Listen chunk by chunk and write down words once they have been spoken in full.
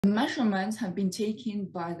Measurements have been taken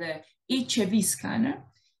by the HIV scanner,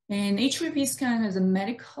 and HIV scanner is a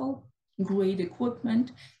medical grade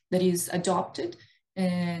equipment that is adopted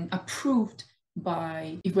and approved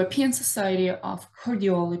by European Society of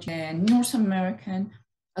Cardiology and North American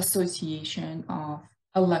Association of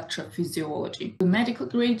Electrophysiology. The medical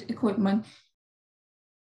grade equipment.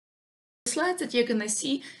 The slides that you're gonna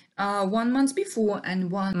see 1 month before and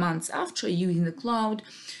 1 month after using the cloud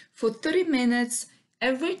for 30 minutes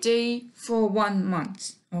every day for 1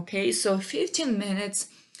 month. Okay, so 15 minutes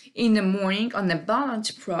in the morning on the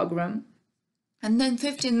balance program, and then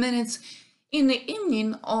 15 minutes in the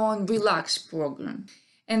evening on relax program.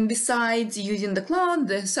 And besides using the cloud,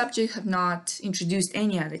 the subject have not introduced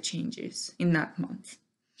any other changes in that month.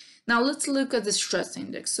 Now let's look at the stress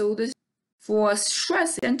index. So this for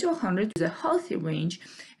stress 10 to 100 is a healthy range,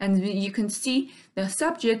 and you can see the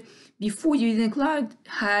subject before using the cloud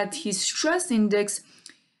had his stress index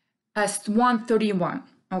as 131.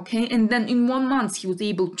 Okay, and then in 1 month he was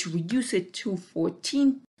able to reduce it to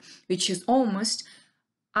 14, which is almost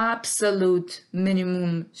absolute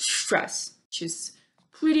minimum stress, which is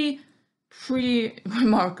pretty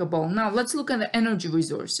remarkable. Now let's look at the energy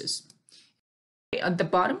resources. At the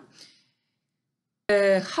bottom,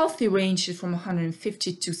 the healthy range is from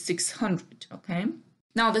 150 to 600. Okay,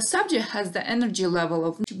 now the subject has the energy level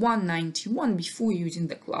of 191 before using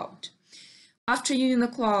the cloud. After using the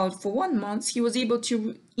cloud for 1 month, he was able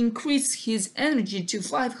to increase his energy to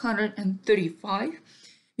 535,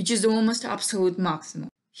 which is almost absolute maximum.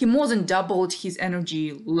 He more than doubled his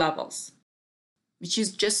energy levels, which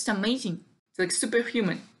is just amazing. It's like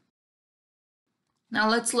superhuman. Now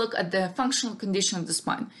let's look at the functional condition of the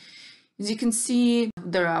spine. As you can see,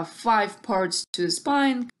 there are 5 parts to the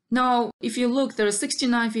spine. Now, if you look, there are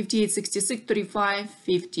 69, 58, 66, 35,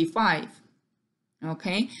 55.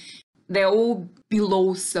 Okay, they're all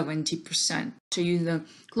below 70%. To use the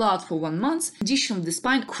cloud for 1 month, condition of the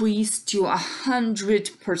spine increased to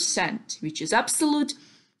 100%, which is absolute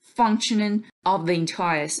functioning of the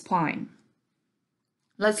entire spine.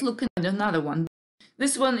 Let's look at another one.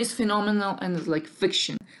 This one is phenomenal and is like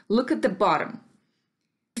fiction. Look at the bottom.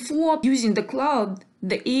 Before using the cloud,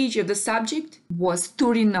 the age of the subject was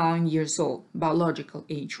 39 years old, biological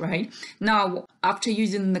age, right? Now, after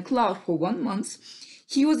using the cloud for 1 month,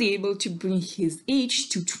 he was able to bring his age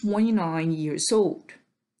to 29 years old.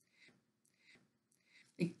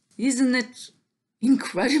 Isn't it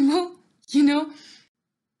incredible? You know,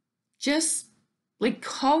 just like,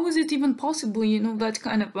 how is it even possible? You know, that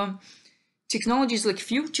kind of technology is like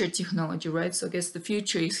future technology, right? So I guess the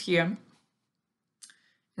future is here.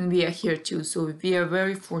 And we are here too, so we are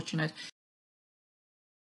very fortunate.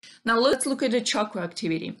 Now let's look at the chakra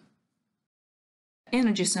activity.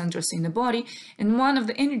 Energy centers in the body, and one of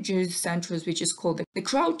the energy centers, which is called the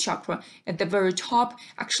crown chakra at the very top,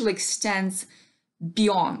 actually extends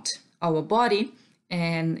beyond our body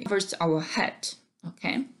and covers our head.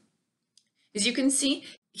 Okay, as you can see,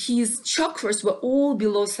 his chakras were all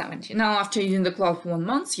below 70. Now, after using the cloud for 1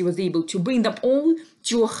 month, he was able to bring them all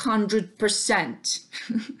to 100%.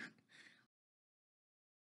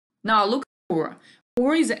 Now look at aura.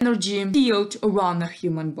 Aura is the energy field around the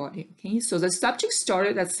human body. Okay, so the subject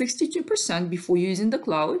started at 62% before using the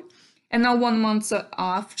cloud, and now 1 month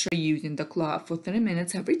after using the cloud for 30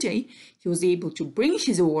 minutes every day, he was able to bring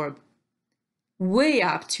his orb way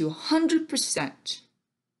up to 100%.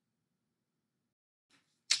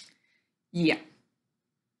 Yeah,